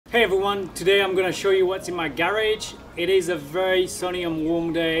Hey everyone, today I'm gonna show you what's in my garage. It is a very sunny and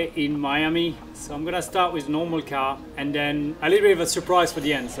warm day in Miami, so I'm gonna start with normal car and then a little bit of a surprise for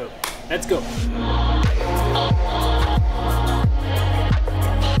the end, so let's go.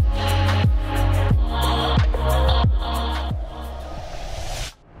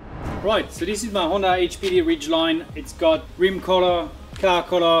 Right, so this is my Honda HPD Ridgeline. It's got rim color, car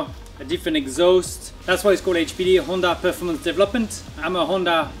color, a different exhaust. That's why it's called HPD, Honda Performance Development. I'm a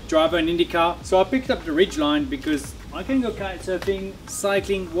Honda driver in IndyCar. So I picked up the Ridgeline because I can go kite surfing,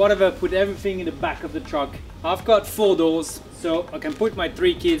 cycling, whatever, put everything in the back of the truck. I've got 4 doors, so I can put my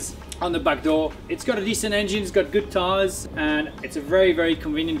 3 kids on the back door. It's got a decent engine, it's got good tires, and it's a very, very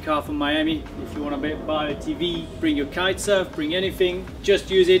convenient car for Miami. If you want to buy a TV, bring your kite surf, bring anything, just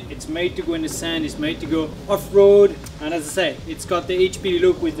use it. It's made to go in the sand, it's made to go off-road, and as I say, it's got the HPD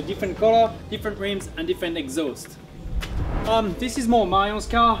look with the different color, different rims, and different exhaust. This is more Marion's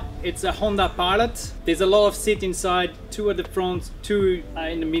car. It's a Honda Pilot. There's a lot of seat inside, 2 at the front, 2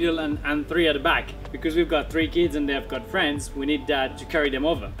 in the middle, and 3 at the back. Because we've got 3 kids and they've got friends, we need that to carry them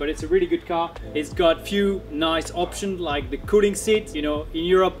over. But it's a really good car. It's got few nice options like the cooling seat. You know, in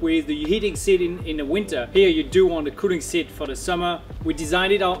Europe with the heating seat in the winter, here you do want the cooling seat for the summer. We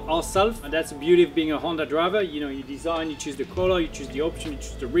designed it ourselves, and that's the beauty of being a Honda driver. You know, you design, you choose the color, you choose the option, you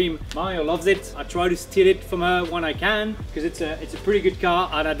choose the rim. Mario loves it. I try to steal it from her when I can because it's a pretty good car,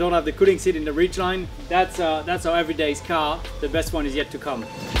 and I don't have the cooling seat in the Ridgeline. That's our everyday's car. The best one is yet to come.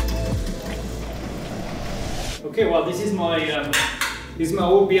 Okay, well, this is my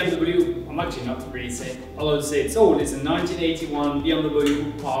old BMW. I'm actually not really allowed to say it's old. It's a 1981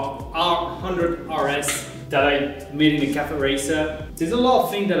 BMW R100 RS that I made in a cafe racer. There's a lot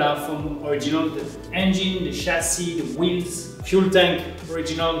of things that are from original. The engine, the chassis, the wheels, fuel tank,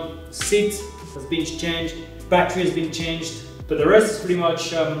 original, seat has been changed, battery has been changed, but the rest is pretty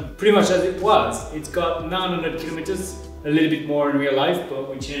much as it was. It's got 900 kilometers. A little bit more in real life, but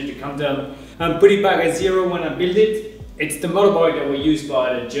we changed the countdown and put it back at 0 when I built it. It's the motorbike that were used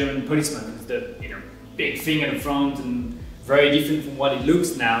by the German policeman. It's the big thing at the front and very different from what it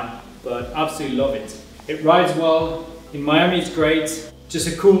looks now, but absolutely love it. It rides well. In Miami it's great. Just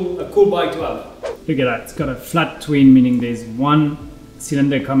a cool bike to have. Look at that, it's got a flat twin, meaning there's one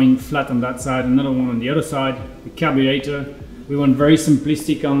cylinder coming flat on that side, another one on the other side. The carburetor, we went very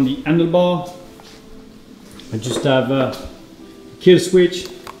simplistic on the handlebar. I just have a kill switch,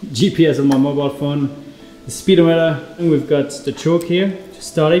 GPS on my mobile phone, the speedometer, and we've got the choke here to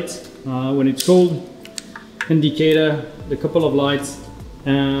start it when it's cold, indicator, the couple of lights,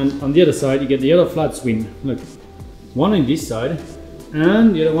 and on the other side you get the other flat swing. Look, one on this side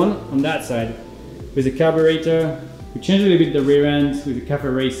and the other one on that side with the carburetor. We changed a little bit the rear end with the cafe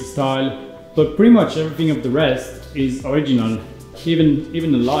racer style, but pretty much everything of the rest is original,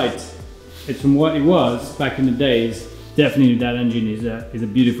 even the light. It's from what it was back in the days. Definitely that engine is a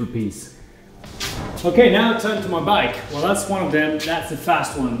beautiful piece. Okay, now turn to my bike. Well, that's one of them. That's a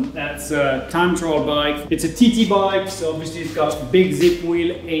fast one. That's a time trial bike. It's a TT bike, so obviously it's got a big zip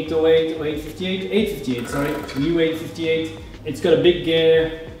wheel, 808 or 858, sorry, new 858. It's got a big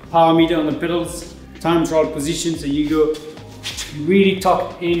gear, power meter on the pedals, time trial position, so you go really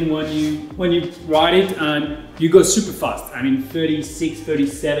tucked in when you ride it, and you go super fast. I mean 36,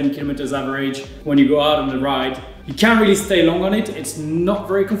 37 kilometers average when you go out on the ride. You can't really stay long on it. It's not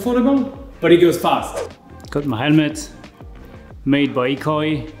very comfortable, but it goes fast. Got my helmet made by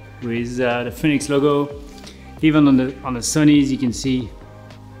Ikoi with the Phoenix logo. Even on the sunnies you can see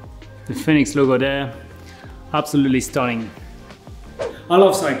the Phoenix logo there. Absolutely stunning. I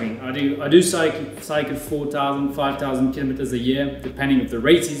love cycling. I do cycle 4,000, 5,000 kilometers a year, depending on the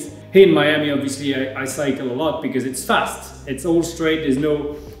races. Here in Miami, obviously, I cycle a lot because it's fast. It's all straight. There's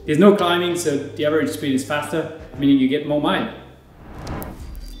no climbing, so the average speed is faster, meaning you get more mile.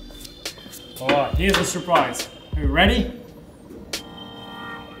 Oh, here's a surprise. Are you ready?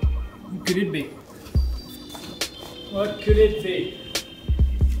 What could it be? What could it be?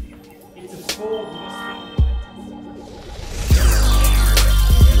 It's a Ford Mustang.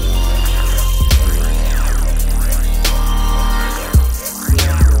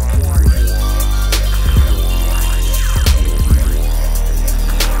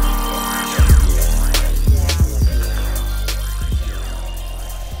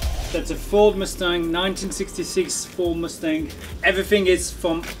 That's a Ford Mustang, 1966 Ford Mustang. Everything is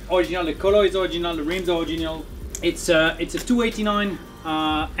from original. The color is original, the rims are original. It's a 289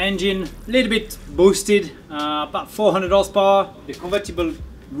 engine, a little bit boosted, about 400 horsepower. The convertible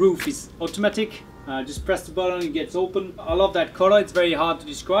roof is automatic. Just press the button, it gets open. I love that color. It's very hard to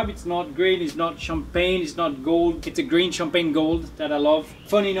describe. It's not green, it's not champagne, it's not gold. It's a green champagne gold that I love.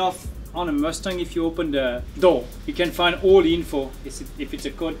 Funny enough, on a Mustang, if you open the door, you can find all the info. If it's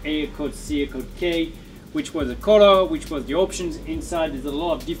a code A, a code C, a code K, which was the color, which was the options. Inside there's a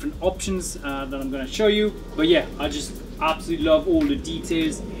lot of different options that I'm going to show you. But yeah, I just absolutely love all the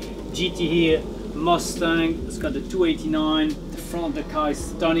details. GT here, Mustang, it's got the 289. The front of the car is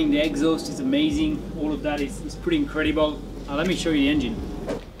stunning, the exhaust is amazing. All of that is pretty incredible. Let me show you the engine.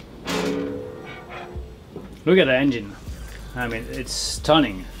 Look at the engine. I mean, it's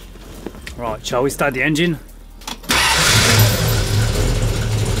stunning. Right, shall we start the engine? Look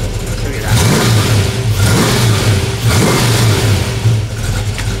at that.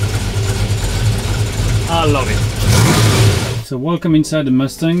 I love it. So welcome inside the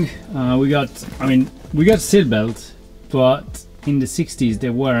Mustang. We got seatbelt, but in the 60s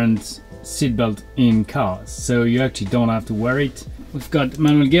there weren't seatbelt in cars, so you actually don't have to wear it. We've got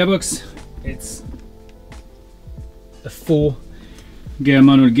manual gearbox. It's a 4-gear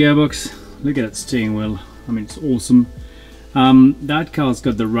manual gearbox. Look at that steering wheel. I mean, it's awesome. That car's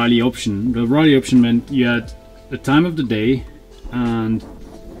got the rally option. The rally option meant you had the time of the day and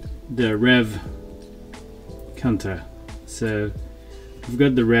the rev counter. So we've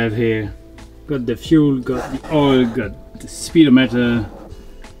got the rev here, got the fuel, got the oil, got the speedometer,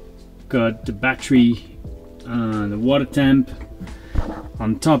 got the battery, the water temp.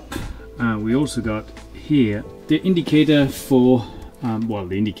 On top, we also got here the indicator for,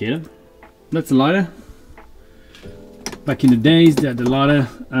 the indicator. That's the lighter. Back in the days, the lighter,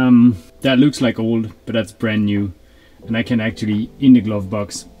 that looks like old, but that's brand new. And I can actually, in the glove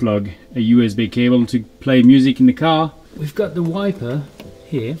box, plug a USB cable to play music in the car. We've got the wiper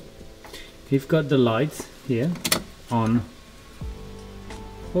here. We've got the lights here on.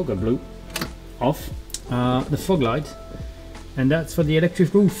 Oh, got blue. Off. The fog light. And that's for the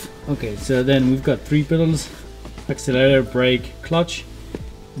electric roof. Okay, so then we've got 3 pedals. Accelerator, brake, clutch.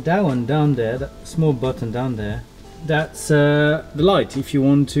 That one down there, that small button down there, that's the light if you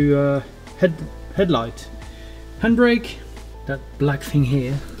want to headlight. Handbrake, that black thing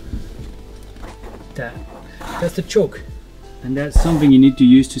here, that's the choke, and that's something you need to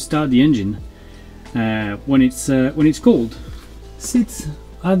use to start the engine when it's cold. Seats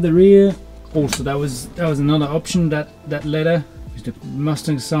at the rear. Also, that was another option, that letter with the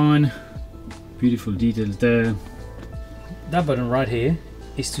Mustang sign. Beautiful details there. That button right here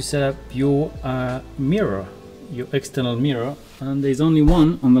is to set up your mirror, your external mirror, and there's only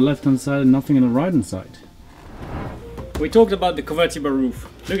one on the left hand side and nothing on the right hand side. We talked about the convertible roof.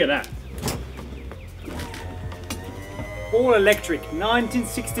 Look at that. All electric,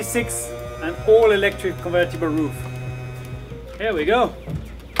 1966, and all electric convertible roof. Here we go.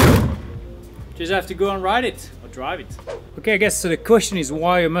 Just have to go and ride it or drive it. Okay, I guess so the question is,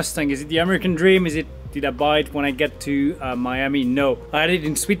 why a Mustang? Is it the American dream? Did I buy it when I get to Miami? No, I had it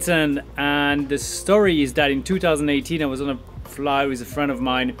in Switzerland, and the story is that in 2018 I was on a fly with a friend of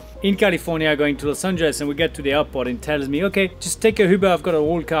mine in California going to Los Angeles, and we get to the airport and tells me, okay, just take a Uber, I've got an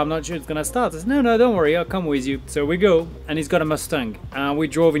old car, I'm not sure it's gonna start. I said, no, don't worry, I'll come with you. So we go, and he's got a Mustang, and we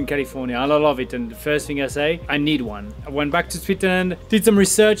drove in California, and I love it, and the first thing I say, I need one. I went back to Switzerland, did some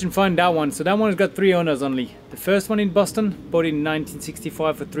research and found that one. So that one has got 3 owners only. The first one in Boston, bought it in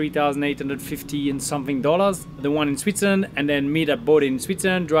 1965 for $3,850 and something dollars. The one in Switzerland, and then me that bought it in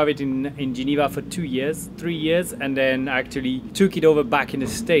Switzerland, drive it in Geneva for 3 years, and then actually took it over back in the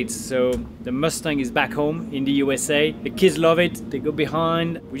States. So the Mustang is back home in the USA. The kids love it, they go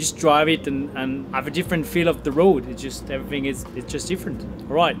behind, we just drive it and have a different feel of the road. It's just, everything is just different.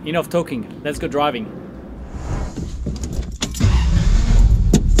 All right, enough talking, let's go driving.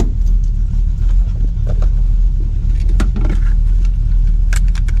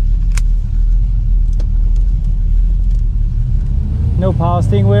 No power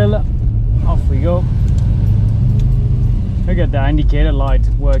steering wheel, off we go. Look at the indicator light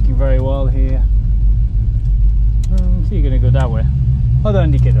working very well here. So you're gonna go that way. Other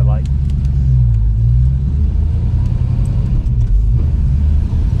indicator light.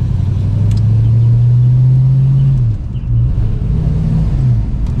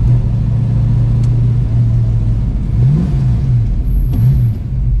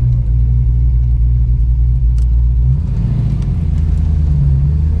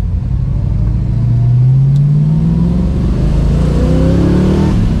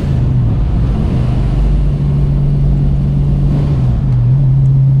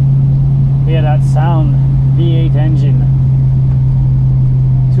 Sound, V8 engine,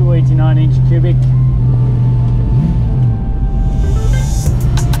 289-inch cubic.